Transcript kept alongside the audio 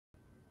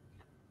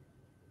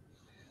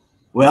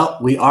Well,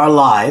 we are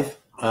live,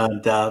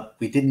 and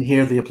we didn't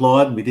hear the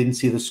applaud. We didn't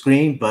see the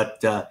screen,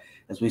 but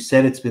as we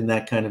said, it's been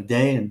that kind of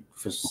day, and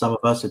for some of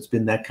us, it's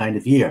been that kind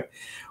of year.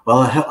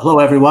 Well, hello,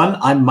 everyone.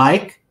 I'm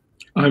Mike.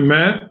 I'm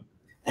Matt.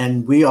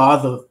 And we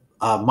are the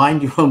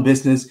Mind Your Own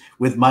Business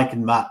with Mike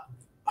and Matt.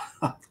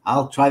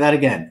 I'll try that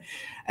again.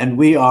 And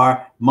we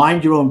are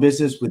Mind Your Own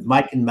Business with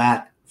Mike and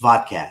Matt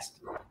vodcast.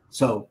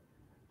 So,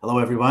 hello,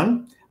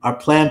 everyone. Our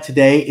plan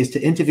today is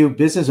to interview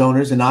business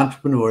owners and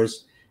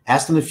entrepreneurs,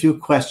 ask them a few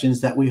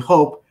questions that we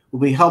hope will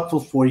be helpful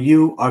for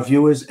you, our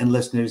viewers and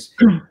listeners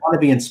who want to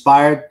be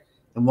inspired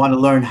and want to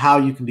learn how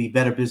you can be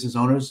better business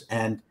owners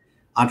and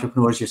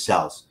entrepreneurs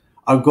yourselves.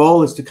 Our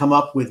goal is to come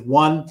up with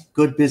one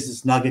good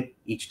business nugget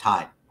each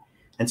time.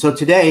 And so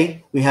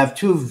today we have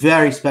two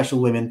very special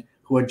women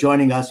who are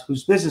joining us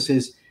whose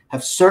businesses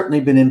have certainly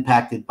been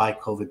impacted by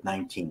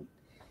COVID-19. And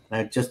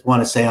I just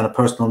want to say on a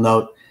personal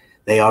note,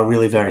 they are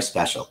really very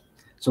special.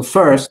 So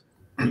first,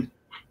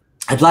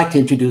 I'd like to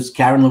introduce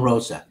Karen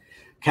LaRosa.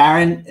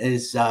 Karen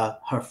is,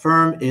 her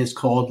firm is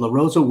called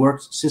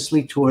LaRosaWorks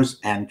Sicily Tours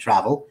and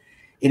Travel.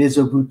 It is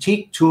a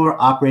boutique tour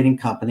operating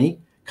company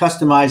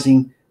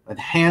customizing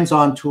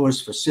hands-on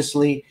tours for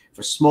Sicily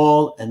for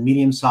small and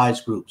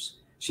medium-sized groups.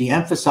 She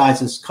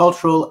emphasizes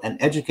cultural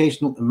and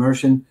educational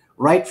immersion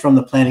right from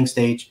the planning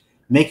stage,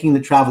 making the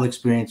travel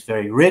experience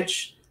very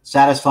rich,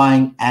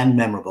 satisfying, and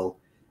memorable.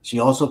 She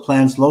also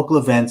plans local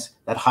events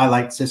that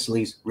highlight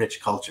Sicily's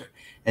rich culture.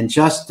 And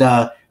just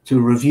to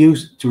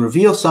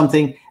reveal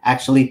something,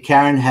 actually,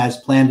 Karen has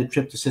planned a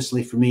trip to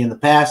Sicily for me in the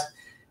past,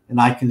 and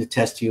I can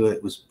attest to you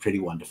it was pretty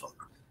wonderful.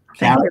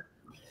 Karen?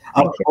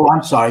 Oh,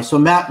 I'm sorry. So,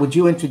 Matt, would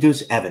you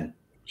introduce Evan?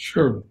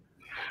 Sure.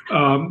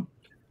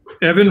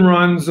 Evan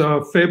runs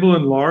Fable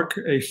and Lark,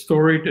 a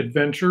storied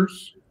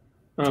adventures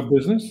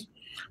business,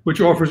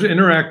 which offers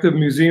interactive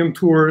museum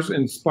tours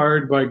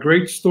inspired by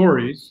great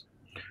stories,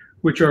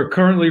 which are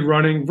currently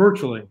running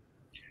virtually.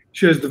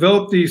 She has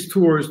developed these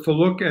tours to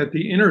look at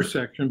the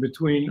intersection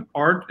between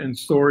art and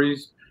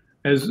stories,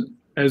 as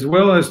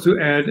well as to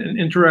add an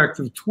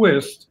interactive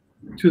twist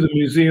to the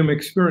museum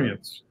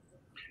experience.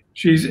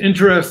 She's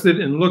interested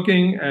in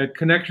looking at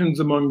connections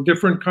among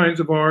different kinds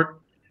of art,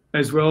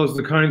 as well as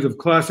the kinds of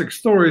classic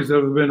stories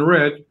that have been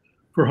read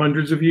for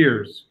hundreds of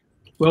years.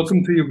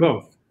 Welcome to you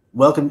both.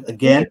 Welcome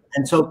again.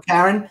 And so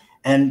Karen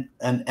and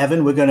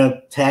Evan, we're going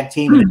to tag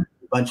team a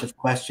bunch of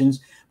questions.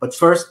 But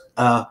first,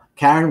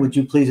 Karen, would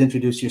you please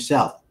introduce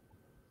yourself?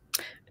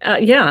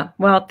 Yeah,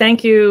 well,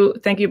 thank you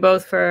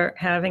both for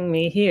having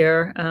me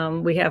here.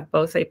 We have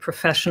both a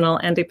professional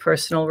and a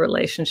personal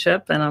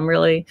relationship, and I'm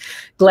really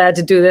glad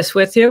to do this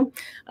with you.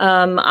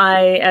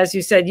 As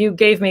you said, you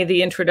gave me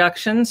the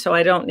introduction, so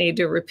I don't need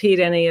to repeat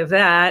any of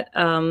that.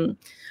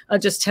 I'll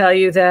just tell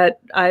you that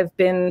I've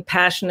been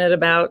passionate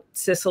about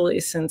Sicily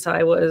since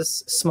I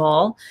was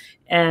small.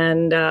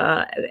 And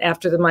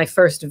after my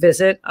first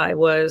visit, I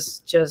was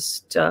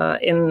just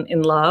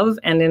in love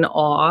and in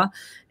awe,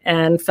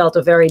 and felt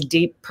a very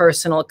deep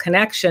personal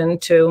connection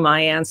to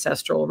my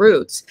ancestral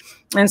roots.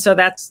 And so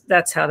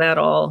that's how that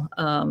all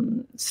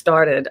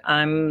started.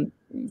 I'm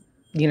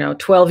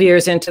 12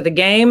 years into the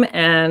game,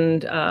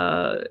 and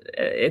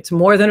it's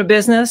more than a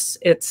business.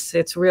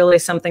 It's really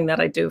something that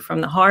I do from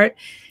the heart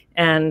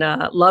and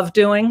love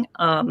doing.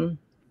 And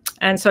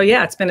so,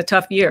 yeah, it's been a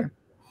tough year.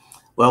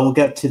 Well, we'll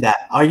get to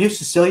that. Are you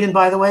Sicilian,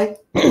 by the way?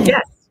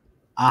 Yes.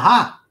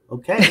 Aha.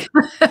 Okay.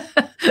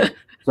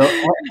 So,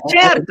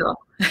 Certo.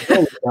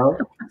 There you go.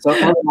 So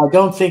I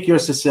don't think you're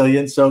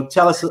Sicilian. So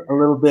tell us a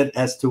little bit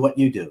as to what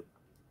you do.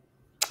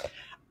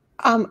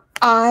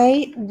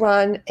 I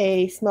run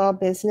a small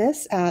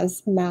business,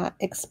 as Matt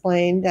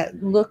explained,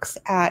 that looks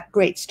at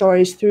great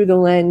stories through the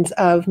lens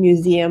of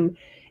museum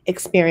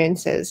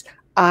experiences.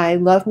 I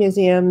love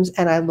museums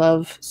and I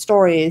love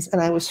stories,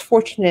 and I was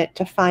fortunate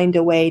to find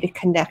a way to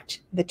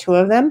connect the two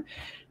of them.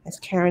 As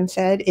Karen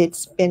said,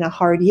 it's been a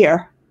hard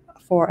year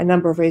for a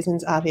number of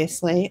reasons,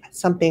 obviously.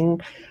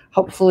 Something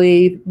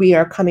hopefully we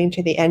are coming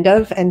to the end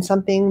of, and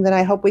something that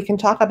I hope we can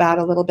talk about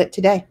a little bit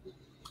today.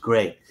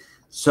 Great.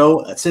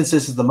 So since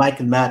this is the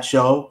Mike and Matt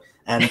show,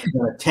 and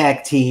we're a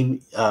tag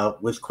team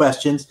with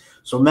questions,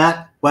 so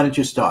Matt, why don't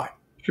you start?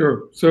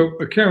 Sure. So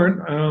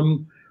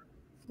Karen,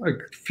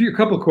 a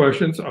couple of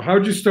questions. How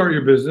did you start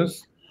your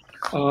business?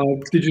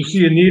 Did you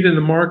see a need in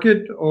the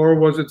market, or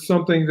was it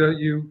something that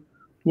you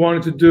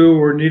wanted to do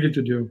or needed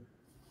to do?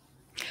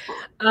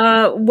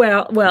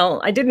 Well,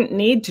 I didn't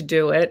need to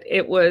do it.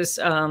 It was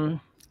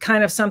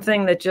kind of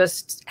something that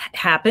just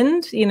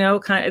happened,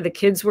 kind of the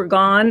kids were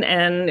gone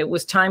and it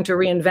was time to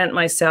reinvent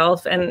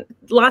myself. And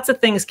lots of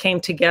things came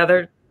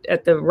together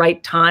at the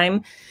right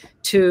time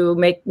to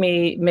make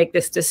me make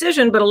this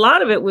decision, but a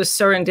lot of it was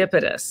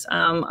serendipitous.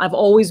 I've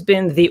always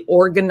been the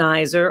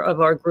organizer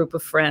of our group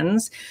of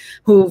friends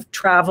who've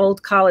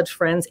traveled, college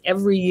friends,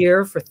 every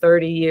year for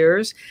 30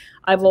 years.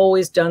 I've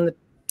always done the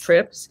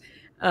trips.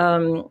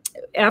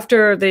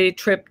 After the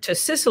trip to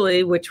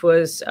Sicily, which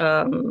was,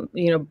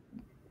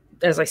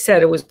 as I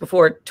said, it was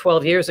before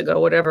 12 years ago,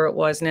 whatever it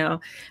was now,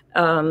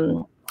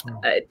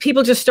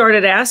 people just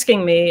started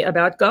asking me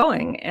about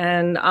going.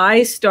 And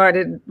I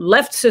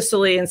left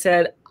Sicily and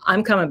said,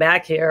 I'm coming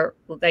back here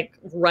like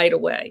right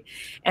away.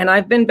 And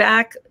I've been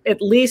back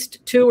at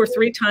least 2 or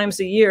 3 times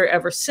a year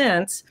ever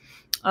since.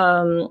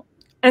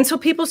 And so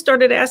people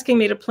started asking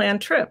me to plan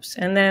trips.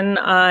 And then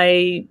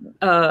I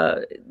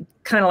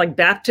kind of like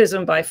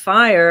baptism by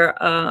fire.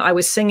 I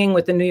was singing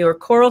with the New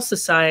York Choral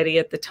Society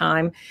at the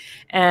time,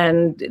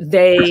 and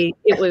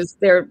it was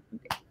their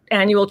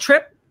annual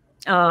trip.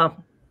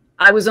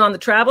 I was on the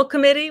travel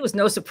committee. It was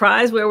no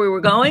surprise where we were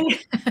going.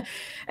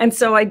 And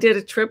so I did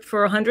a trip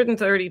for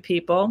 130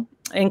 people,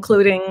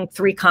 including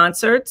 3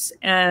 concerts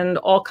and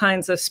all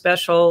kinds of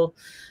special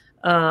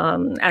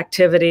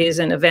activities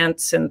and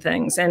events and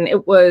things. And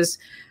it was,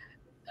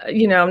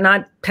 you know, I'm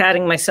not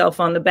patting myself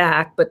on the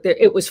back, but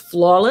it was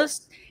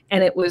flawless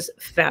and it was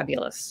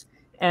fabulous.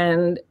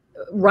 And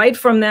right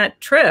from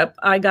that trip,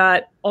 I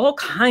got all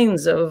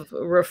kinds of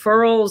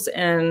referrals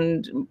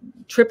and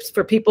trips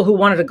for people who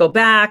wanted to go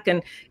back.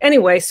 And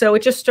anyway, so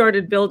it just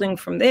started building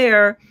from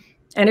there,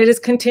 and it has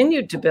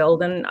continued to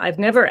build. And I've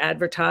never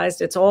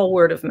advertised. It's all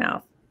word of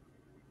mouth.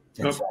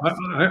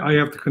 I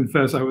have to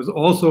confess, I was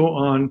also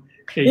on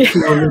a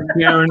tour with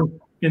Karen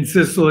in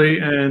Sicily,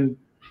 and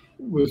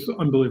it was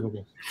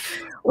unbelievable.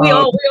 We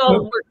all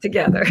work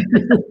together.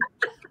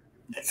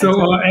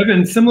 So,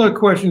 Evan, similar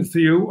questions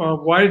to you.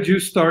 Why did you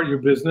start your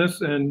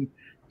business, and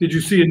did you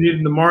see a need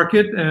in the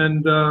market,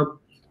 and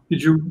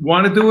did you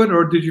want to do it,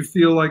 or did you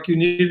feel like you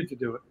needed to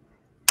do it?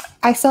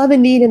 I saw the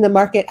need in the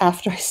market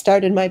after I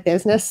started my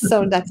business,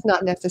 so that's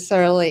not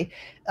necessarily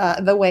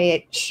the way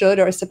it should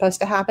or is supposed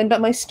to happen.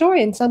 But my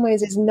story in some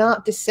ways is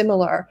not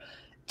dissimilar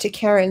to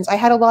Karen's. I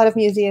had a lot of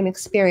museum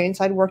experience.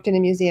 I'd worked in a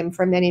museum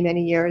for many,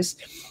 many years.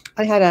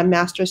 I had a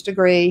master's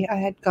degree. I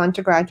had gone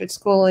to graduate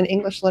school in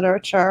English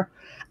literature.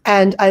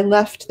 And I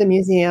left the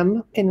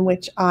museum in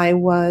which I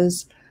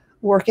was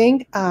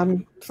working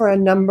for a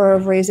number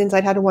of reasons.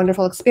 I'd had a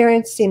wonderful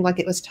experience, seemed like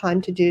it was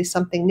time to do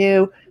something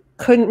new,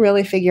 couldn't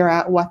really figure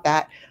out what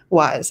that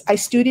was. I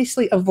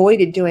studiously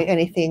avoided doing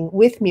anything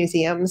with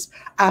museums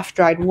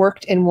after I'd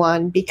worked in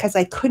one because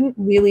I couldn't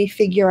really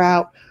figure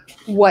out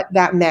what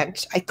that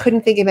meant. I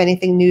couldn't think of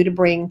anything new to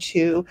bring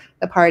to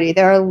the party.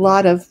 There are a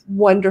lot of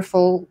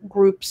wonderful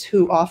groups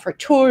who offer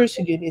tours,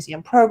 who do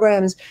museum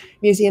programs.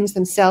 Museums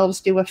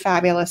themselves do a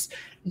fabulous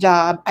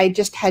job. I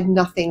just had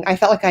nothing. I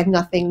felt like I had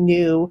nothing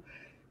new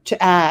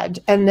to add.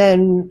 And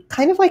then,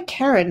 kind of like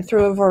Karen,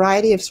 through a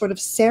variety of sort of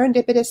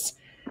serendipitous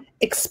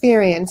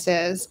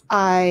experiences,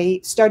 I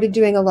started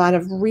doing a lot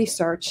of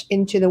research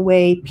into the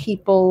way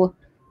people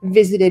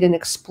visited and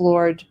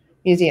explored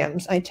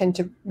museums. I tend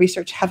to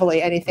research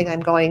heavily anything I'm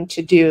going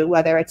to do,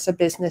 whether it's a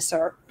business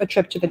or a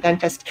trip to the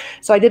dentist.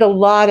 So I did a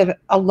lot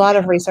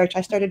of research.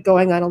 I started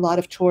going on a lot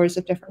of tours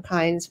of different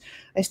kinds.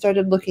 I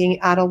started looking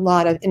at a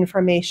lot of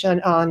information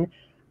on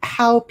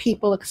how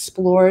people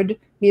explored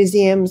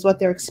museums, what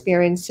their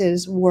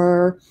experiences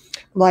were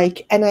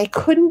like, and I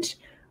couldn't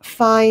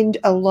find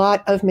a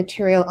lot of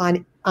material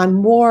on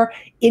more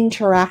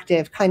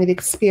interactive, kind of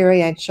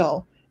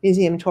experiential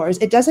museum tours.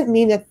 It doesn't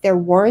mean that there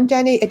weren't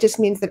any. It just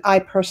means that I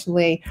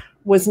personally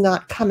was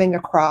not coming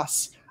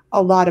across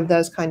a lot of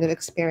those kind of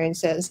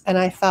experiences. And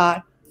I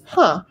thought,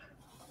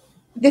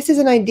 this is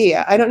an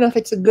idea. I don't know if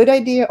it's a good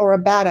idea or a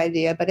bad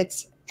idea, but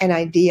it's an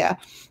idea.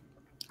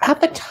 At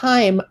the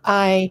time,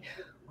 I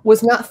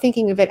was not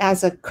thinking of it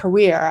as a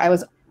career. I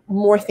was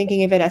more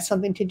thinking of it as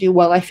something to do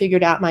while I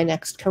figured out my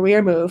next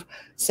career move.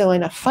 So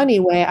in a funny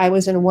way, I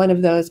was in one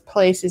of those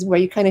places where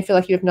you kind of feel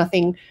like you have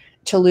nothing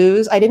to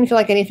lose. I didn't feel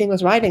like anything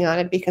was riding on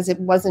it because it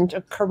wasn't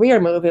a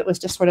career move. It was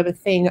just sort of a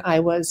thing I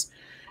was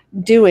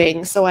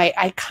doing. So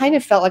I kind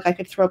of felt like I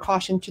could throw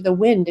caution to the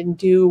wind and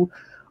do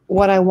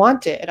what I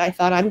wanted. I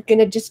thought, I'm going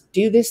to just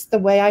do this the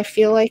way I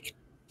feel like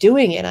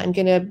doing it. I'm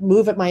going to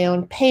move at my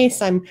own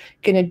pace. I'm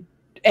going to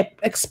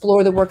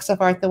explore the works of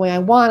art the way I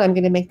want. I'm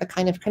going to make the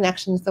kind of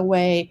connections the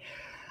way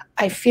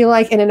I feel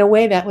like, and in a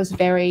way that was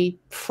very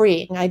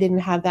freeing. I didn't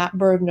have that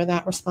burden or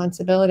that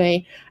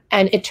responsibility.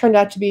 And it turned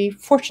out to be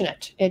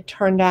fortunate. It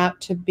turned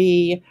out to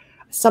be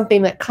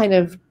something that kind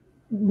of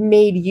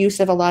made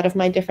use of a lot of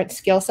my different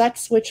skill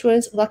sets, which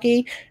was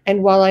lucky.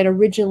 And while I'd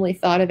originally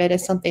thought of it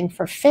as something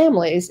for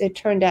families, it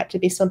turned out to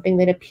be something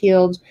that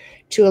appealed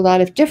to a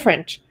lot of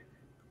different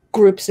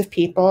groups of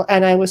people.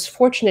 And I was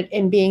fortunate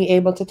in being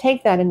able to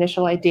take that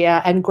initial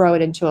idea and grow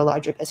it into a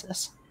larger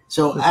business.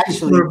 So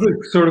actually,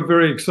 sort of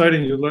very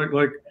exciting. You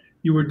like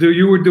you were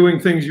doing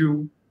things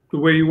the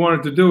way you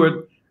wanted to do it,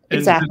 and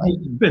exactly,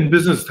 and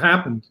business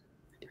happened.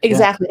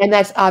 Exactly, yeah. And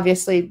that's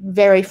obviously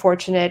very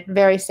fortunate,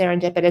 very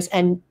serendipitous,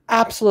 and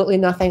absolutely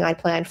nothing I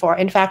planned for.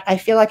 In fact, I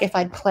feel like if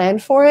I'd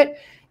planned for it,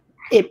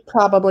 it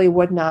probably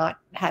would not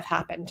have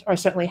happened, or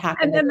certainly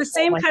happened. And then the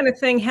same kind of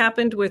thing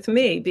happened with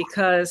me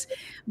because,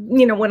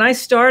 when I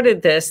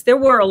started this, there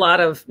were a lot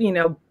of,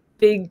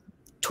 big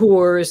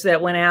tours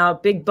that went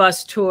out, big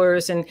bus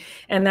tours and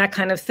that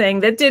kind of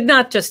thing that did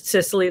not just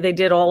Sicily, they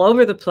did all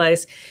over the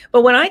place.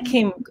 But when I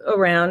came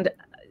around,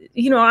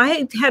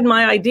 I had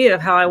my idea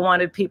of how I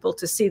wanted people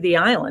to see the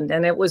island,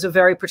 and it was a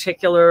very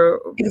particular.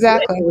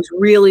 Exactly. It was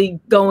really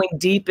going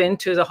deep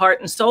into the heart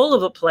and soul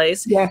of a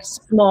place. Yes.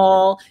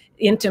 Small,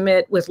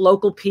 intimate, with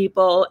local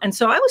people. And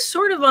so I was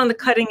sort of on the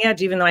cutting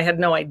edge, even though I had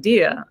no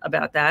idea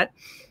about that.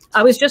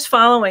 I was just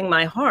following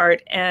my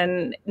heart.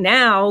 And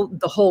now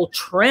the whole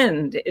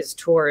trend is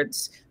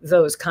towards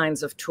those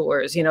kinds of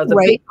tours.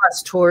 The big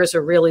bus tours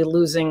are really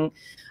losing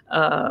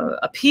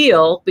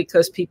appeal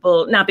because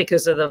people, not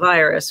because of the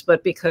virus,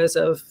 but because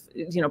of,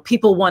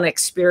 people want to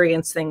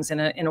experience things in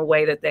a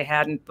way that they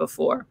hadn't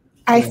before.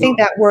 I think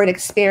that word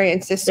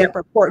experience is super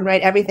important,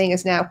 right? Everything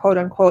is now quote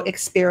unquote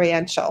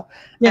experiential.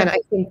 And I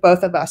think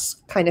both of us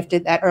kind of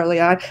did that early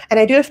on. And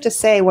I do have to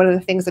say, one of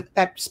the things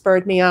that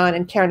spurred me on,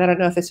 and Karen, I don't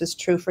know if this is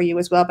true for you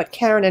as well, but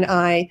Karen and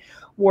I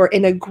were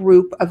in a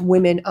group of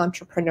women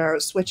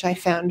entrepreneurs, which I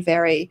found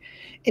very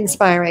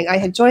inspiring. I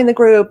had joined the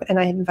group and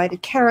I had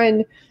invited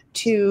Karen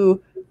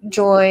to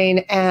join,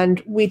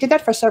 and we did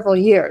that for several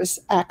years,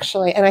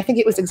 actually. And I think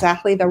it was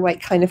exactly the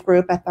right kind of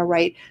group at the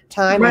right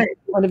time. Right.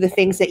 One of the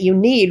things that you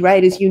need,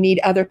 right, is you need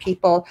other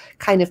people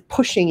kind of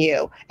pushing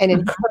you and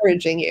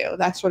encouraging you.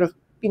 That's sort of,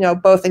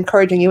 both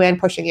encouraging you and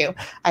pushing you,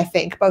 I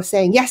think. Both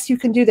saying, yes, you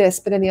can do this,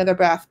 but in the other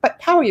breath, but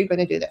how are you going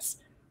to do this?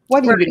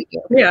 What are you going to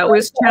do? Yeah, it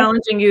was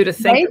challenging you to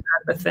think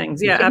about the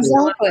things. Yeah,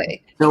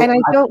 absolutely. So, and I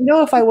don't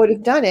know if I would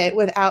have done it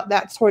without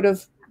that sort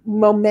of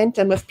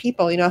momentum of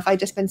people. If I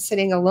just been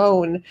sitting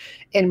alone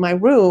in my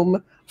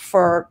room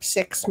for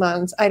 6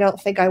 months, I don't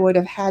think I would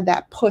have had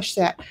that push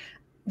that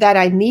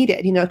I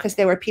needed, because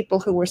there were people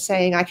who were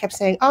saying, I kept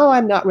saying, oh,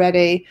 I'm not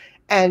ready.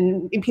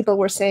 And people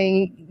were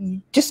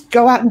saying, just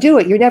go out and do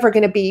it. You're never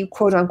going to be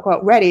quote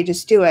unquote ready.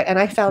 Just do it. And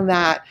I found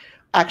that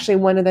actually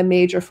one of the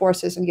major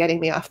forces in getting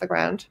me off the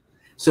ground.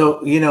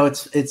 So,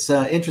 it's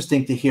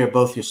interesting to hear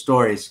both your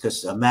stories,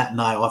 because Matt and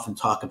I often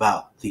talk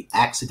about the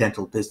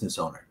accidental business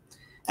owner.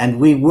 And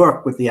we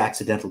work with the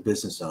accidental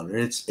business owner.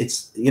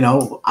 It's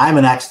I'm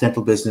an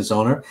accidental business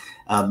owner.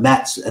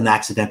 Matt's an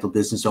accidental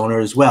business owner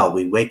as well.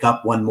 We wake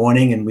up one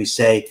morning and we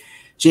say,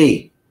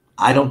 gee,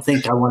 I don't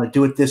think I want to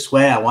do it this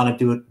way. I want to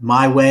do it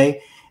my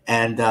way.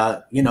 And,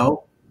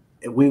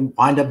 we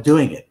wind up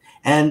doing it.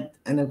 And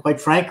then quite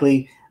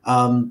frankly,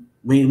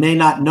 we may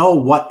not know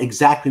what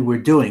exactly we're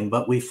doing,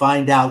 but we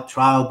find out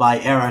trial by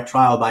error,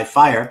 trial by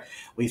fire.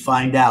 We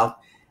find out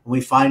and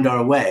we find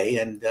our way.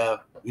 And,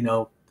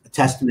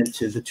 testament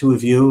to the two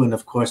of you, and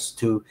of course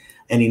to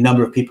any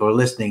number of people who are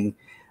listening.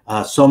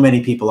 So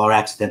many people are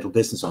accidental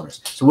business owners.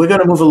 So we're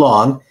going to move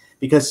along,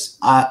 because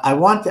I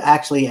want to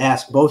actually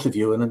ask both of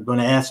you, and I'm going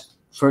to ask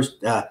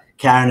first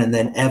Karen and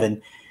then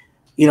Evan.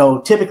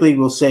 Typically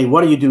we'll say,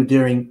 what are you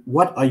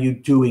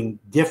doing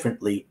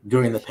differently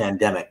during the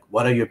pandemic?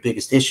 What are your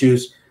biggest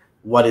issues?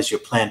 What is your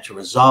plan to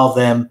resolve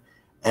them?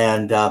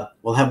 And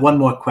we'll have one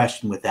more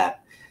question with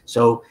that.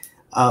 So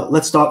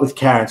let's start with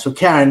Karen. So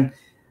Karen,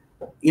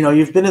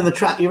 you've been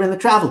you're in the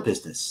travel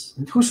business.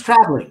 Who's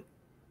traveling?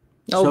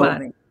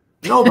 Nobody.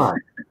 So,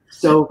 nobody.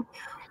 So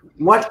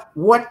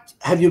what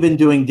have you been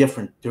doing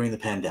different during the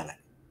pandemic?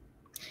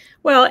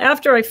 Well,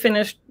 after I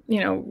finished,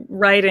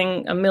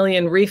 writing a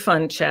million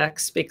refund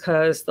checks,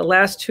 because the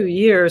last 2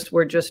 years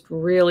were just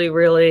really,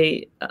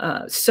 really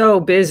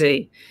so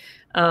busy.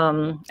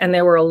 And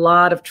there were a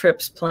lot of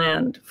trips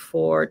planned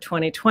for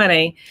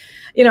 2020.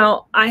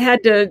 I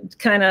had to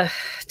kind of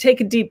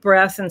take a deep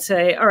breath and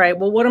say, all right,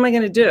 well, what am I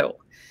going to do?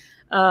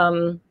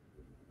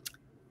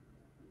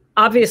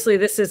 Obviously,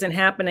 this isn't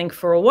happening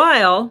for a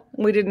while.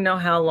 We didn't know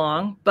how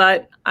long,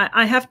 but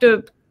I have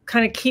to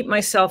kind of keep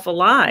myself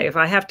alive.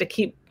 I have to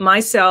keep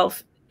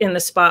myself in the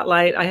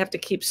spotlight. I have to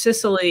keep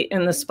Sicily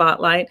in the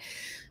spotlight,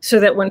 so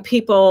that when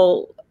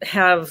people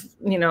have,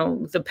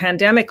 the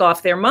pandemic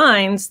off their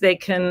minds, they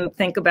can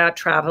think about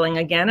traveling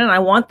again. And I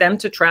want them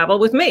to travel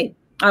with me.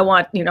 I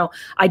want,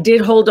 I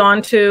did hold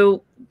on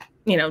to,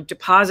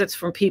 deposits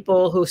from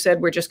people who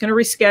said, we're just going to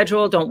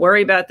reschedule. Don't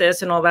worry about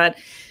this and all that.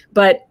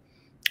 But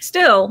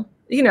still,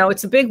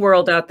 it's a big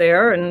world out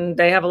there and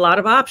they have a lot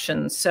of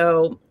options.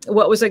 So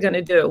what was I going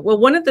to do? Well,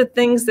 one of the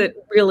things that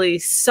really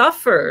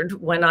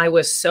suffered when I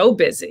was so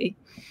busy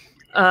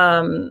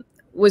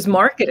was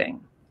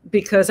marketing,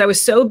 because I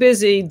was so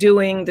busy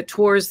doing the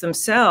tours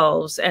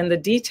themselves and the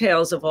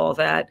details of all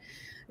that,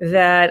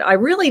 that I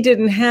really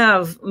didn't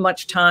have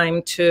much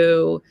time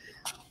to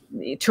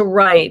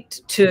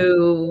write,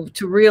 to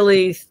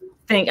really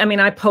think. I mean,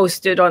 I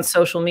posted on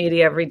social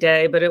media every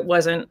day, but it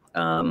wasn't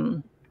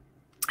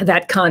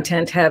that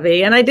content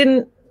heavy, and I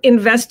didn't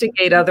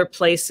investigate other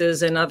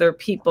places and other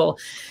people.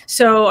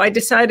 So I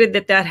decided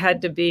that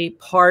had to be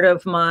part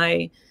of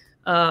my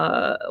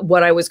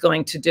what I was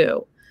going to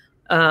do.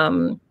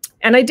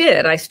 And I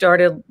did. I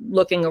started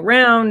looking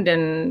around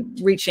and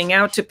reaching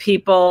out to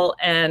people,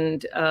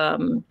 and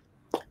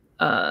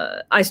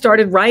I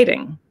started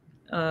writing.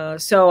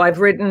 So I've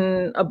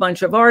written a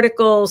bunch of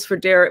articles for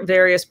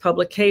various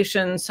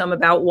publications, some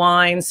about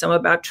wine, some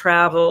about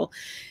travel.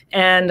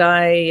 And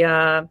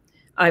I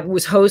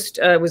was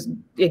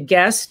a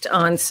guest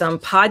on some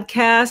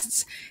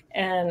podcasts,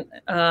 and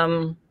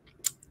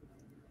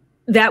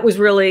that was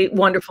really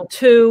wonderful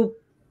too.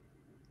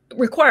 It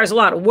requires a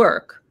lot of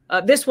work.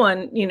 This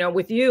one, you know,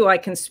 with you, I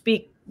can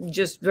speak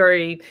just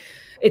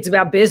it's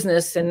about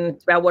business and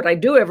it's about what I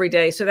do every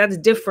day. So that's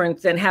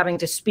different than having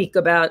to speak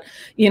about,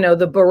 you know,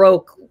 the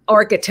Baroque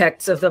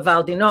architects of the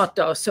Val di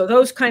Noto. So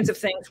those kinds of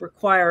things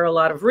require a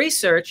lot of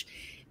research.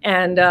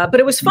 And but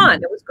it was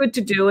fun. It was good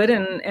to do it,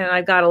 and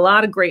I got a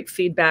lot of great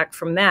feedback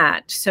from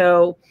that.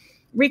 So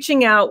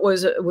reaching out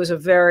was a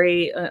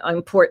very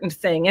important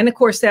thing. And of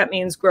course, that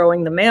means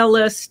growing the mail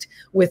list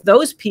with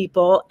those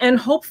people, and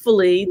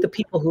hopefully the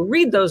people who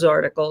read those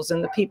articles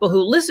and the people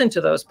who listen to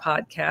those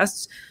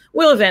podcasts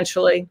will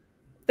eventually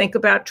think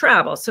about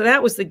travel. So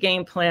that was the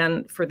game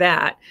plan for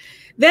that.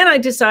 Then I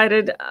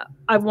decided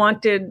I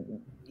wanted,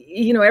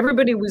 you know,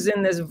 everybody was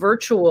in this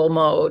virtual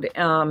mode.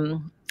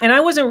 And I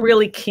wasn't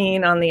really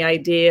keen on the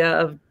idea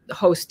of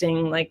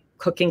hosting like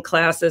cooking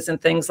classes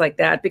and things like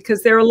that,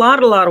 because they're a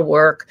lot of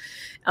work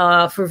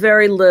for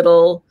very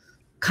little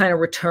kind of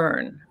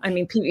return. I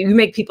mean, you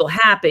make people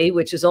happy,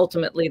 which is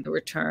ultimately the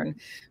return.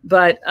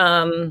 But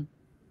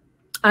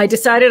I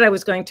decided I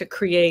was going to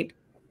create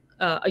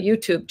a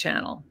YouTube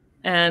channel.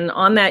 And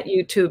on that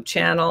YouTube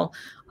channel,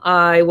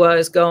 I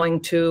was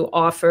going to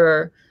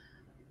offer,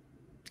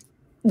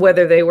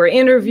 whether they were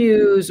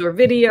interviews or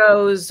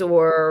videos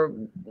or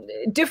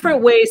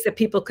different ways that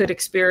people could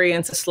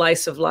experience a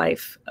slice of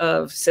life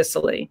of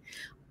Sicily,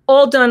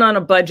 all done on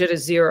a budget of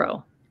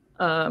 $0.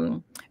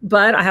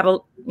 But I have a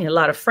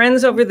lot of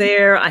friends over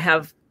there. I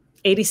have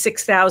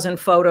 86,000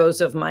 photos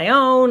of my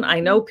own.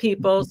 I know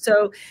people.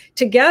 So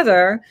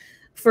together,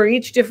 for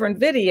each different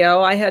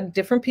video, I had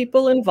different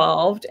people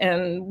involved,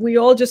 and we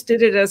all just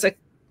did it as a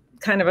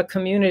kind of a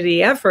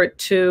community effort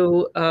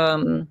to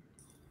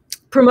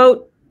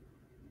promote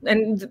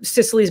and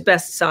Sicily's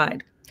best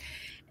side.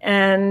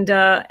 And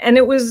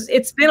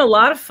it's been a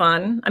lot of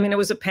fun. I mean, it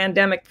was a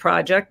pandemic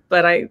project,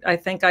 but I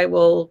think I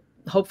will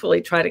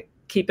hopefully try to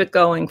keep it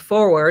going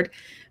forward.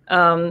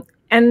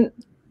 And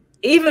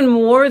even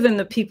more than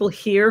the people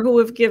here who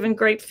have given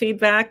great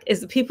feedback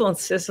is the people in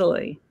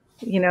Sicily.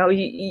 You know,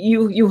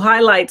 you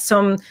highlight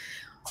some,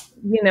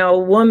 you know,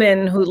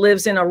 woman who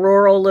lives in a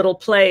rural little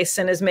place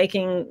and is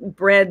making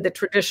bread the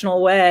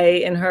traditional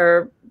way in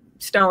her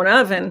stone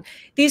oven.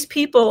 These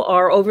people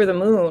are over the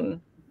moon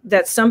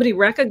that somebody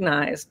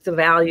recognized the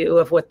value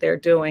of what they're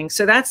doing.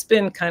 So that's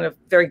been kind of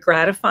very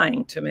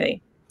gratifying to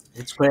me.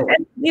 It's great.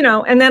 And, you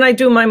know, and then I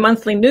do my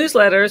monthly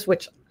newsletters,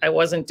 which I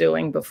wasn't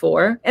doing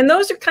before. And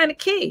those are kind of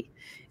key.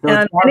 So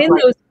and in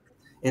those,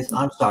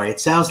 I'm sorry. It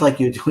sounds like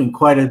you're doing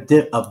quite a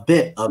bit of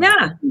thing.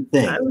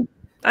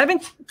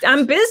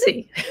 I'm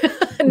busy,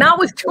 not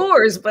with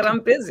tours, but I'm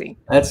busy.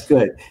 That's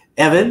good.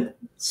 Evan,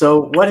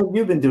 so what have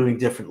you been doing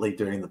differently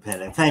during the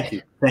pandemic? Thank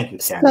you, Karen.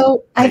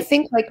 So I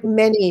think, like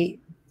many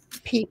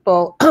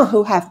people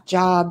who have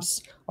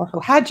jobs or who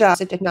had jobs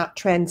that did not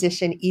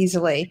transition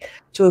easily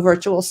to a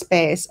virtual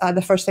space,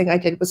 the first thing I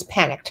did was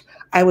panicked.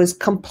 I was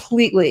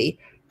completely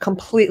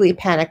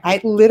panicked.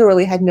 I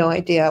literally had no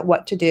idea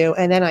what to do.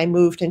 And then I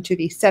moved into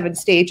the 7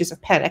 stages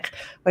of panic,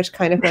 which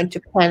kind of went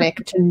to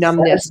panic, to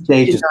numbness,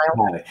 to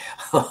denial.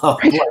 Oh,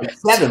 boy,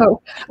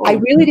 so I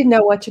really didn't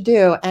know what to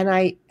do.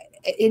 And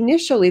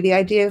initially, the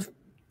idea of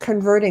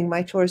converting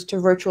my tours to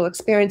virtual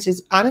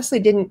experiences honestly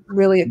didn't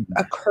really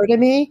occur to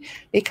me,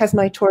 because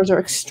my tours are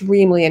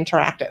extremely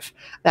interactive.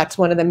 That's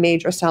one of the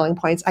major selling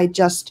points. I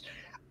just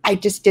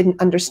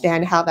didn't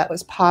understand how that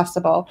was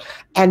possible.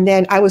 And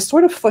then I was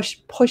sort of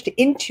pushed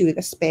into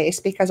the space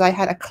because I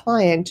had a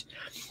client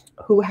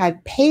who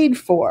had paid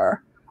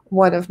for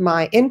one of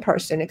my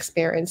in-person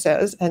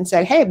experiences and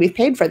said, hey, we've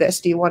paid for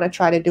this. Do you want to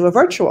try to do a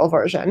virtual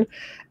version?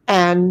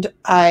 And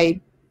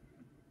I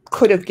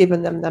could have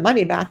given them the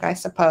money back, I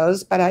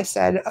suppose, but I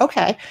said,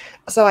 okay.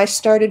 So I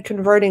started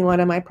converting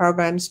one of my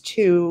programs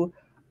to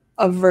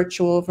a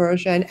virtual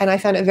version, and I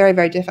found it very,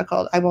 very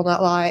difficult. I will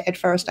not lie. At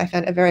first, I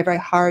found it very, very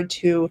hard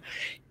to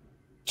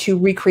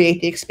recreate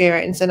the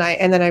experience, and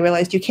then I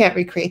realized you can't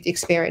recreate the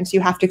experience.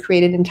 You have to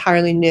create an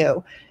entirely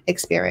new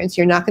experience.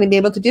 You're not going to be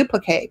able to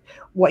duplicate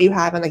what you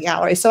have in the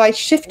gallery. So I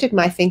shifted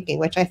my thinking,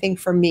 which I think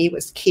for me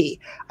was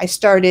key.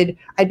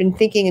 I'd been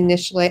thinking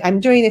initially, I'm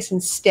doing this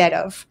instead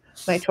of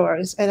my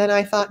tours. And then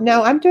I thought,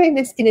 no, I'm doing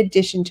this in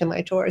addition to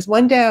my tours.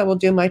 One day I will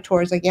do my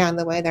tours again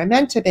the way they're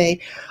meant to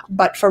be.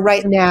 But for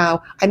right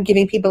now, I'm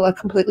giving people a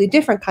completely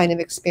different kind of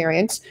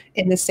experience,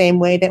 in the same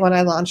way that when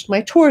I launched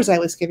my tours, I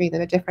was giving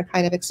them a different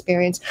kind of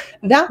experience.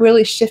 That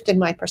really shifted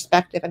my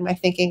perspective and my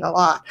thinking a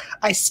lot.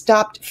 I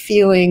stopped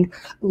feeling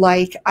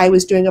like I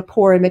was doing a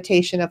poor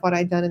imitation of what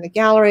I'd done in the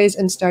galleries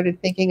and started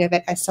thinking of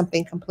it as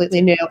something completely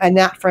new. And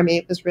that for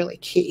me was really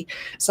key.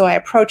 So I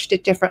approached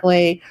it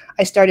differently.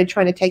 I started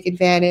trying to take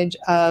advantage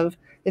of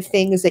the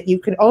things that you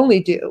can only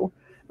do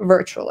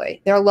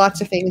virtually. There are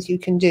lots of things you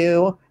can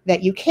do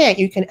that you can't.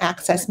 You can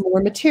access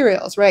more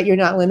materials, right? You're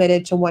not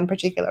limited to one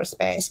particular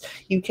space.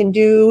 You can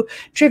do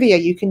trivia,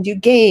 you can do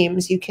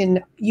games, you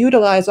can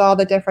utilize all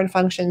the different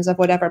functions of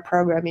whatever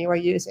program you are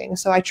using.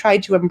 So I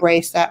tried to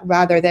embrace that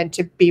rather than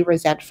to be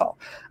resentful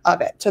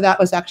of it. So that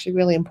was actually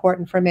really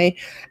important for me.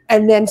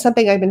 And then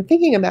something I've been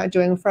thinking about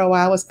doing for a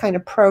while was kind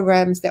of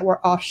programs that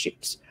were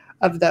offshoots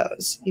of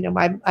those. You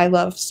know, I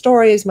love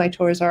stories. My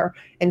tours are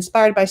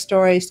inspired by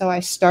stories. So I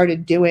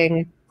started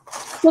doing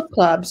book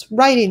clubs,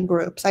 writing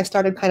groups. I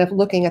started kind of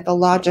looking at the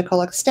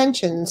logical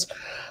extensions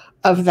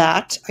of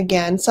that.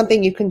 Again,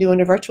 something you can do in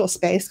a virtual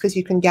space because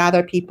you can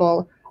gather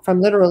people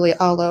from literally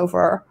all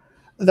over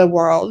the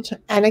world.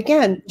 And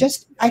again,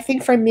 just I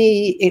think for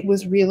me, it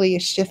was really a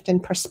shift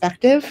in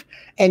perspective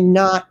and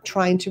not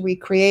trying to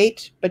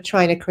recreate, but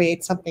trying to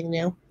create something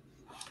new.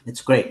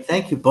 It's great.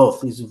 Thank you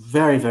both. These are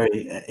very,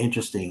 very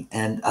interesting.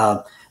 And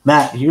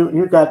Matt,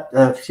 you got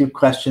a few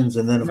questions,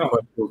 and then of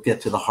course we'll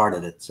get to the heart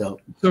of it. So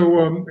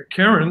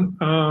Karen,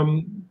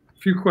 a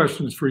few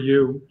questions for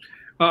you.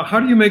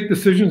 How do you make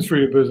decisions for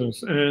your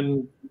business,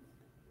 and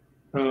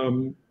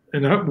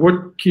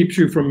what keeps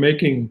you from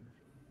making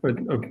a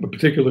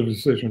particular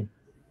decision?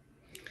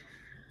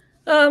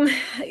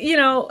 You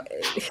know,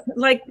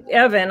 like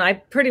Evan, I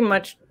pretty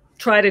much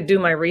try to do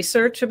my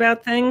research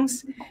about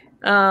things.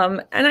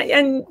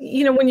 And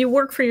you know, when you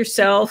work for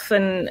yourself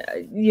and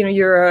you know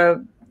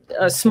you're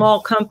a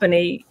small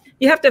company,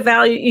 you have to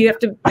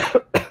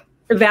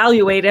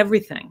evaluate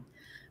everything.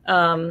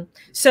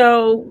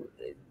 So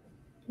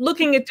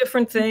looking at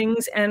different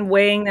things and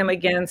weighing them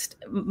against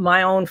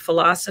my own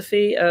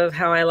philosophy of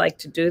how I like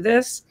to do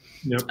this.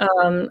 Yep.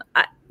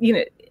 You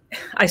know,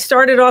 I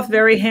started off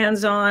very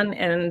hands-on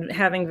and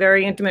having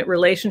very intimate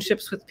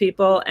relationships with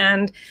people.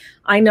 And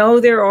I know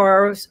there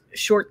are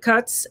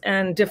shortcuts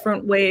and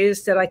different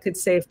ways that I could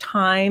save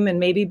time and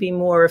maybe be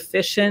more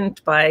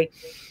efficient by,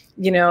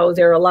 you know,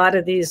 there are a lot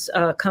of these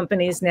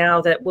companies now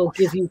that will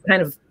give you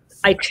kind of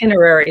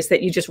itineraries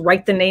that you just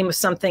write the name of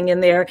something in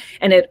there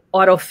and it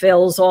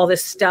autofills all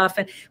this stuff.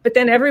 But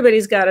then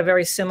everybody's got a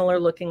very similar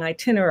looking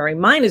itinerary.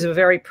 Mine is a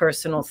very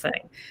personal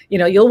thing. You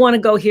know, you'll want to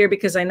go here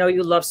because I know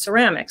you love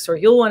ceramics, or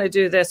you'll want to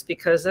do this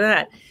because of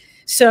that.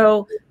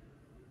 So,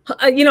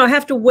 you know, I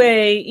have to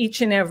weigh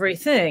each and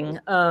everything.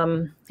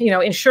 You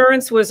know,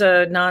 insurance was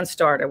a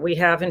non-starter. We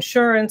have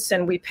insurance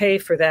and we pay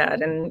for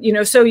that. And, you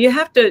know, so you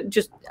have to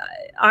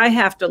I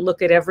have to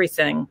look at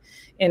everything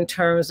in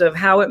terms of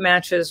how it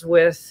matches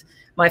with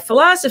my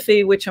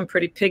philosophy, which I'm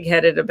pretty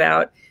pig-headed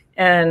about,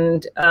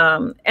 and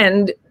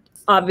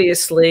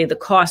obviously the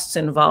costs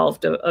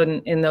involved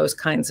in those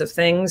kinds of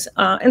things,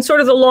 and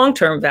sort of the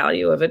long-term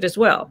value of it as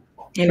well.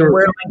 You know,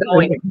 where am I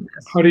going?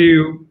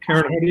 Karen,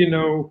 how do you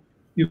know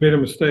you made a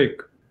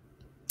mistake?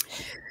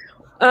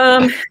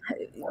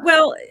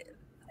 Well,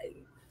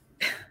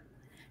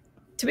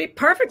 to be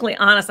perfectly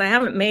honest, I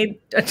haven't made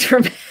a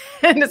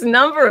tremendous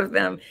number of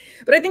them.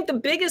 But I think the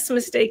biggest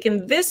mistake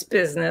in this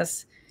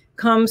business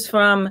comes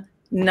from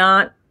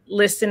not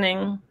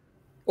listening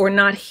or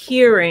not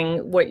hearing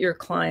what your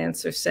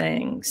clients are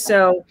saying.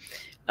 So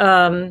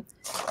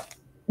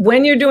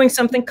when you're doing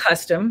something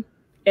custom,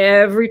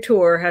 every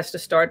tour has to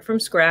start from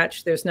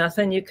scratch. There's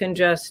nothing you can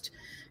just,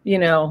 you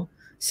know,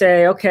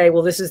 say, okay,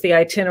 well, this is the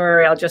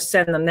itinerary, I'll just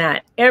send them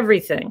that.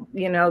 Everything,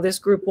 you know, this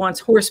group wants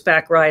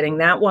horseback riding.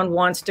 That one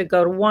wants to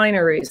go to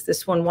wineries.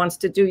 This one wants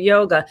to do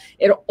yoga.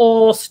 It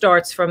all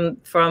starts from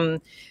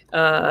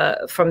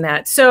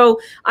that. So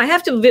I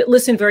have to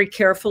listen very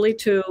carefully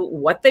to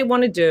what they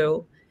want to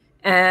do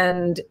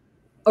and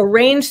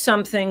arrange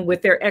something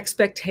with their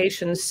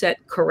expectations set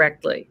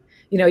correctly.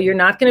 You know, you're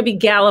not going to be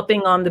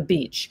galloping on the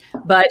beach,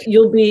 but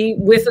you'll be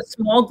with a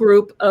small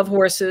group of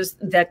horses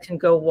that can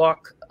go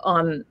walk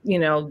on, you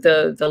know,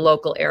 the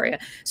local area.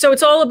 So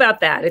it's all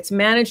about that. It's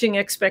managing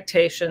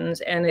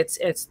expectations, and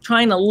it's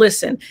trying to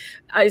listen.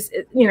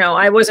 You know,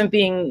 I wasn't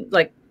being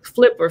like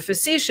flip or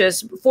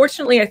facetious.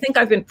 Fortunately, I think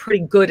I've been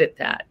pretty good at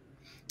that.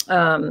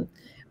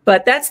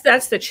 But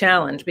that's the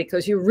challenge,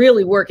 because you're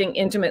really working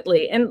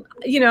intimately. And,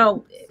 you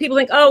know, people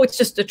think, oh, it's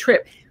just a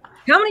trip.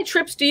 How many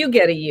trips do you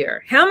get a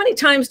year? How many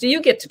times do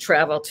you get to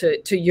travel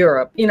to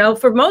Europe? You know,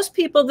 for most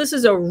people, this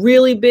is a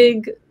really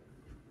big,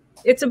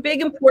 it's a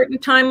big,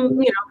 important time, you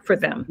know, for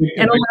them,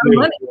 and a lot of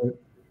money.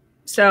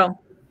 So.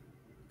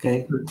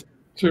 Okay.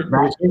 So,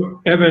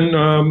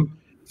 Evan,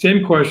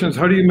 same questions.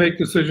 How do you make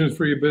decisions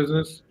for your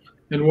business,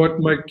 and what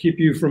might keep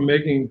you from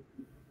making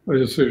a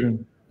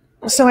decision?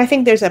 So I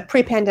think there's a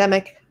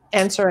pre-pandemic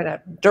answer and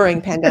a during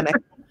pandemic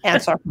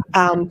answer.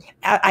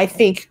 I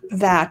think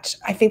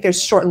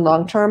there's short and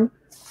long-term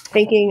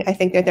thinking. I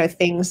think that there are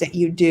things that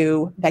you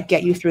do that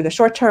get you through the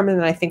short term, and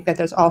then I think that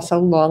there's also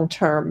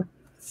long-term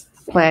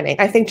planning.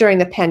 I think during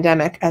the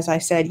pandemic, as I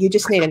said, you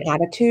just need an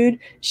attitude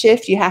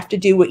shift. You have to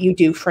do what you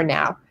do for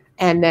now.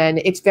 And then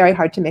it's very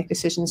hard to make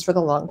decisions for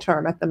the long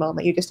term at the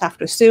moment. You just have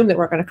to assume that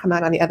we're going to come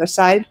out on the other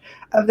side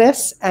of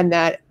this, and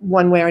that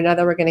one way or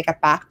another, we're going to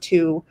get back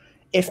to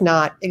if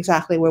not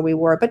exactly where we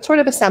were, but sort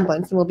of a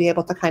semblance, and we'll be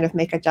able to kind of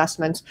make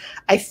adjustments.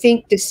 I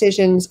think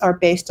decisions are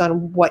based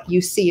on what you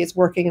see is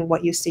working and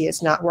what you see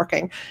is not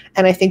working.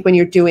 And I think when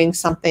you're doing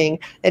something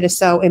that is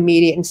so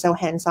immediate and so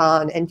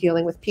hands-on and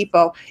dealing with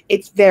people,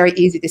 it's very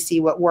easy to see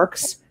what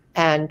works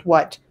and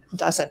what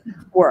doesn't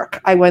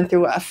work. I went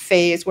through a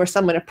phase where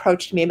someone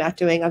approached me about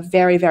doing a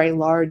very, very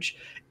large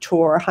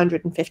tour,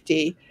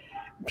 150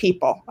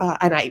 people.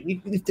 And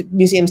the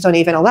museums don't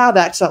even allow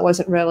that, so it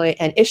wasn't really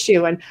an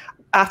issue. And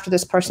after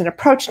this person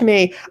approached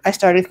me, I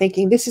started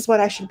thinking, this is what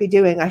I should be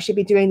doing. I should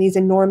be doing these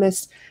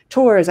enormous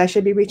tours. I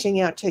should be reaching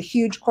out to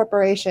huge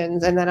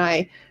corporations. And then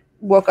I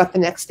woke up the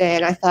next day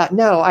and I thought,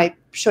 no, I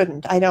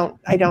shouldn't. I don't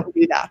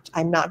do that.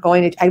 I'm not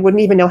going to, I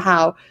wouldn't even know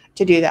how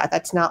to do that.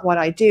 That's not what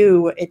I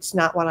do. It's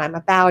not what I'm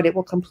about. It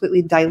will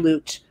completely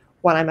dilute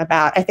what I'm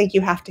about. I think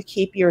you have to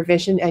keep your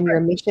vision and your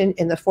mission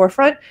in the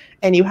forefront,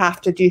 and you have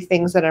to do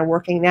things that are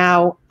working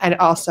now and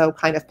also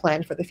kind of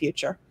plan for the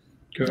future.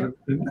 Good.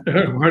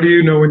 How do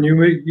you know when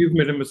you've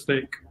made a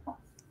mistake?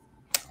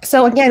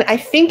 So again, I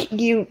think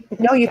you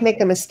know you've made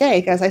a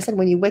mistake, as I said,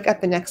 when you wake up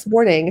the next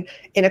morning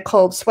in a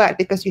cold sweat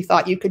because you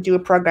thought you could do a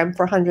program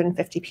for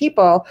 150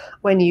 people,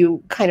 when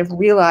you kind of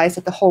realize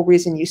that the whole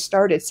reason you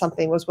started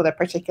something was with a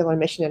particular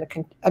mission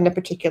and a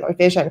particular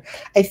vision.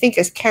 I think,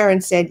 as Karen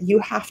said, you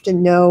have to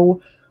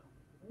know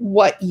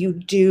what you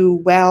do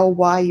well,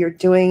 why you're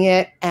doing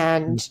it,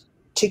 and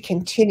to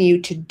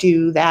continue to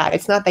do that.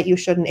 It's not that you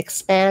shouldn't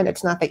expand.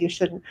 It's not that you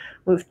shouldn't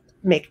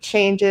make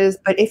changes,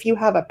 but if you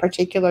have a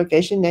particular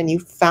vision and you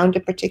found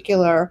a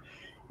particular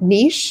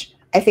niche,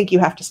 I think you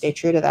have to stay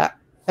true to that.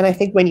 And I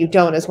think when you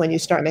don't is when you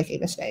start making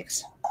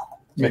mistakes.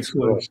 Makes a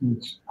lot of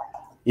sense.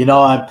 You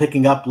know, I'm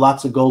picking up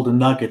lots of golden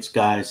nuggets,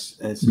 guys.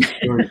 It's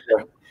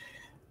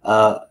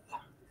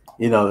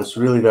you know, it's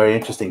really very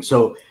interesting.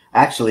 So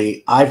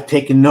actually, I've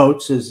taken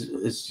notes as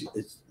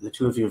the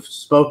two of you have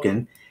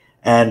spoken,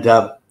 and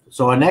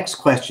so our next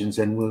questions,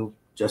 and we'll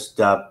just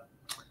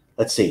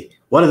let's see.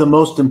 What are the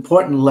most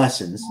important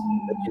lessons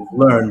that you've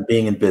learned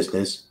being in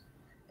business?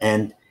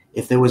 And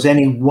if there was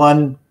any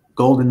one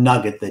golden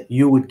nugget that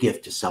you would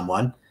give to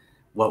someone,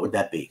 what would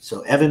that be?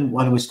 So Evan,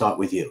 why don't we start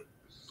with you?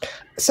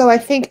 So I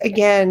think,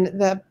 again,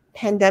 the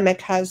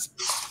pandemic has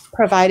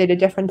provided a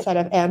different set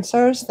of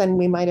answers than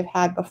we might have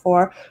had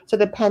before. So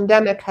the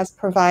pandemic has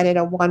provided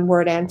a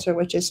one-word answer,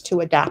 which is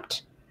to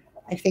adapt.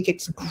 I think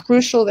it's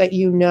crucial that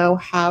you know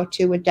how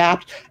to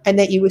adapt and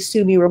that you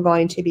assume you are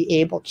going to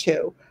be able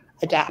to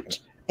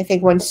adapt. I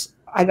think once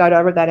I got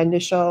over that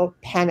initial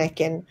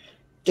panic and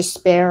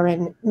despair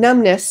and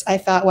numbness, I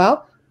thought,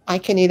 well, I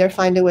can either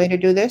find a way to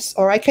do this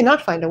or I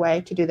cannot find a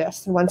way to do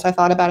this. And once I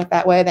thought about it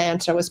that way, the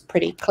answer was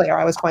pretty clear.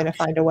 I was going to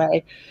find a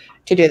way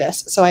to do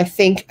this. So I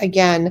think,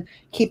 again,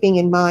 keeping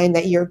in mind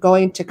that you're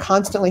going to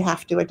constantly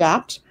have to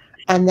adapt.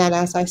 And then,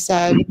 as I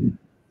said,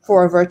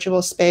 for a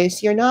virtual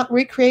space, you're not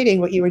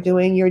recreating what you were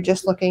doing. You're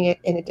just looking at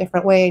it in a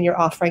different way, and you're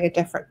offering a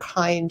different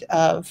kind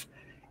of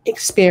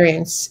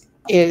experience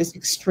is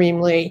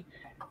extremely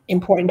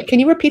important. Can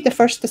you repeat the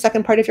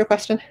second part of your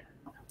question?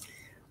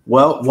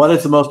 Well, what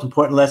is the most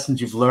important lessons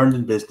you've learned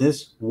in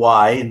business?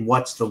 Why? And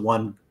what's the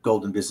one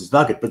golden business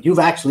nugget? But you've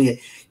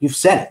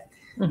said it.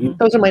 Mm-hmm.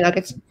 Those are my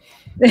nuggets.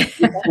 That's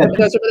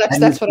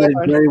what I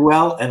learned very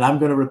well, and I'm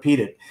going to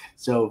repeat it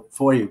so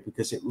for you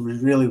because it was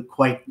really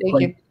quite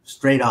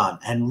straight on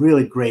and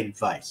really great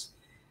advice.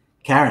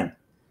 Karen,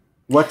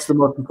 what's the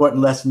most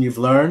important lesson you've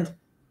learned,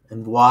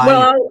 and why?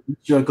 Well,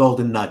 what's your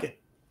golden nugget?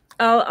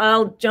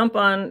 I'll jump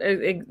on,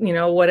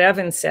 what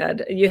Evan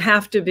said. You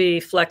have to be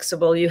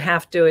flexible. You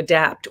have to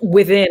adapt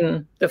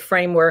within the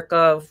framework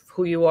of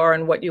who you are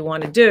and what you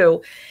want to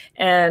do.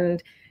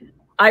 And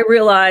I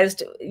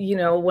realized,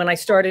 when I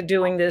started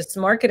doing this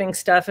marketing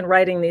stuff and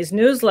writing these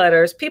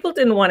newsletters, people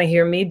didn't want to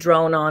hear me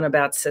drone on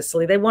about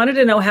Sicily. They wanted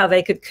to know how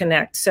they could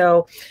connect.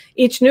 So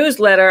each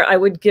newsletter, I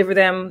would give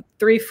them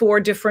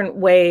 3-4 different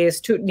ways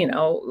to,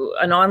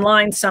 an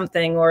online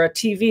something or a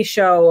TV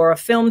show or a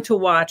film to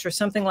watch or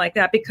something like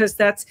that, because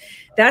that's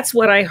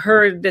what I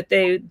heard that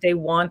they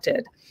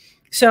wanted.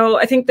 So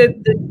I think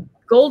that the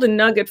golden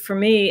nugget for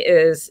me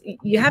is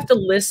you have to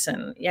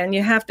listen, and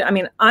you have to,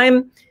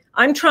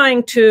 I'm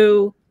trying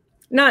to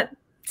not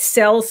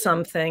sell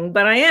something,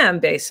 but I am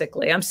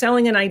basically. I'm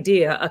selling an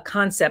idea, a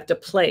concept, a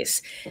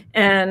place.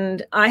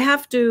 And I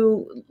have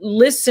to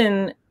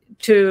listen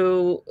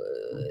to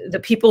the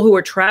people who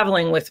are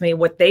traveling with me,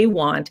 what they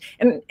want.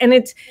 And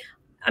it's,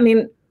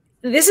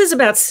 this is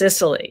about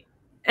Sicily.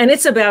 And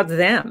it's about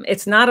them.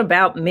 It's not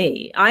about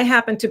me. I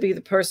happen to be the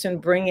person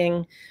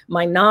bringing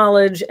my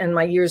knowledge and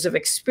my years of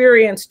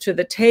experience to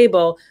the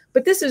table.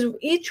 But this is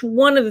each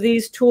one of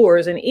these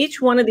tours and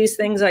each one of these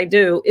things I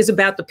do is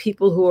about the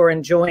people who are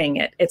enjoying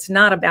it. It's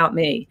not about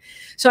me.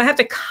 So I have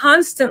to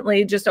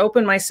constantly just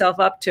open myself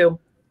up to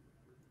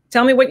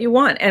tell me what you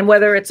want. And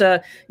whether it's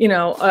an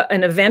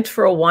event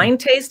for a wine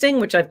tasting,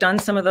 which I've done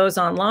some of those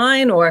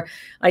online, or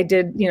I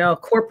did,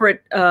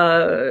 corporate,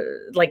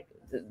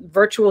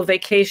 virtual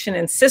vacation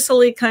in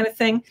Sicily kind of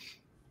thing.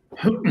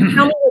 Tell me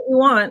what you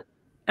want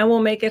and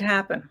we'll make it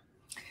happen.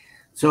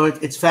 So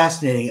it's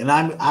fascinating, and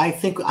I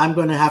think I'm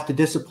going to have to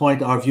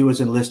disappoint our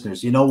viewers and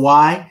listeners. You know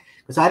why?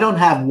 Because I don't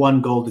have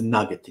one golden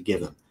nugget to give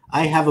them.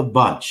 I have a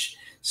bunch.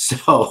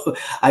 So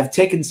I've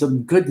taken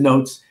some good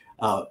notes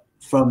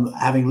from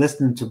having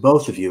listened to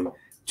both of you,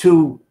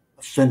 two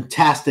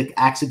fantastic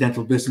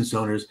accidental business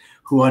owners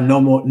who are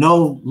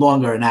no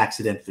longer an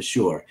accident for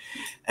sure.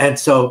 And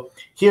so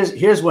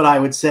here's what I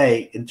would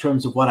say in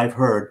terms of what I've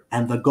heard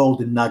and the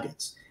golden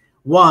nuggets.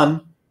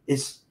 One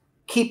is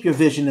keep your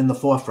vision in the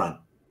forefront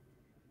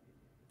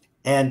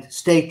and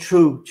stay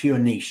true to your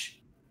niche.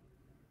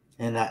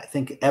 And I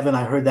think, Evan,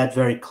 I heard that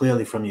very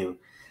clearly from you.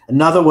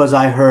 Another was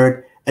I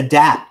heard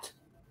adapt.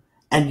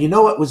 And you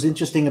know what was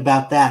interesting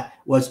about that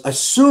was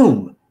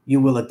assume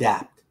you will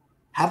adapt.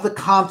 Have the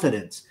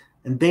confidence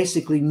and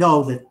basically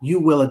know that you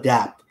will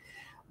adapt.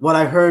 What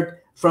I heard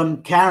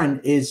from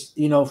Karen is,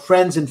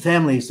 friends and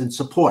families and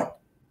support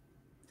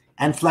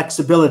and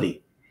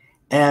flexibility.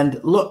 And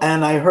look,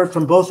 and I heard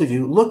from both of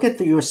you, look at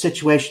your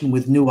situation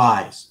with new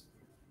eyes.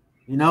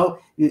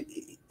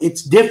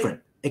 It's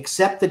different.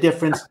 Accept the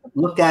difference.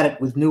 Look at it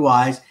with new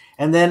eyes.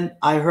 And then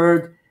I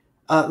heard,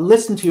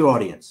 listen to your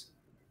audience.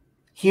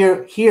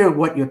 Hear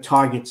what your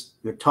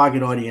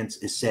target audience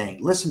is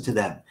saying. Listen to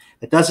them.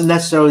 It doesn't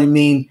necessarily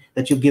mean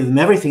that you give them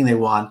everything they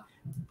want,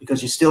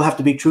 because you still have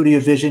to be true to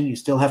your vision. You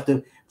still have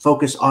to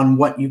focus on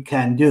what you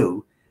can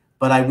do.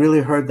 But I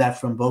really heard that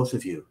from both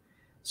of you.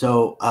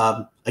 So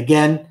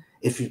again,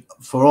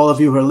 for all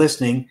of you who are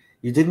listening,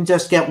 you didn't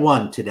just get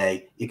one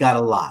today. You got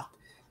a lot.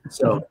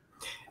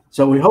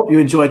 So we hope you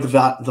enjoyed the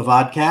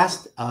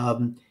vodcast.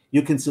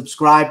 You can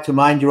subscribe to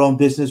Mind Your Own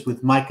Business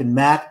with Mike and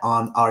Matt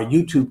on our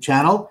YouTube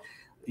channel.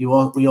 We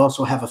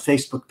also have a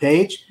Facebook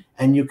page,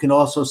 and you can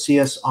also see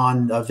us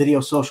on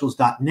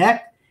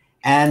videosocials.net,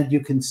 and you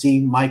can see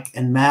Mike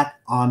and Matt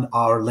on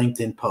our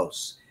LinkedIn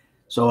posts.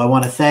 So I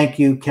want to thank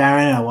you,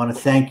 Karen. I want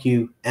to thank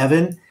you,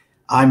 Evan.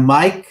 I'm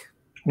Mike.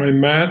 I'm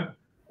Matt.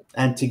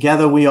 And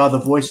together we are the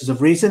Voices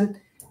of Reason.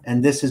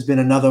 And this has been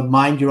another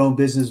Mind Your Own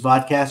Business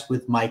vodcast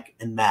with Mike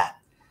and Matt.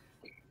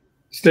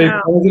 Stay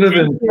positive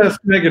and test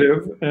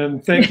negative.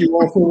 And thank you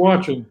all for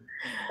watching.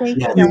 Thank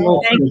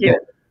you. Thank you.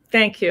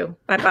 Thank you.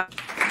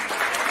 Bye-bye.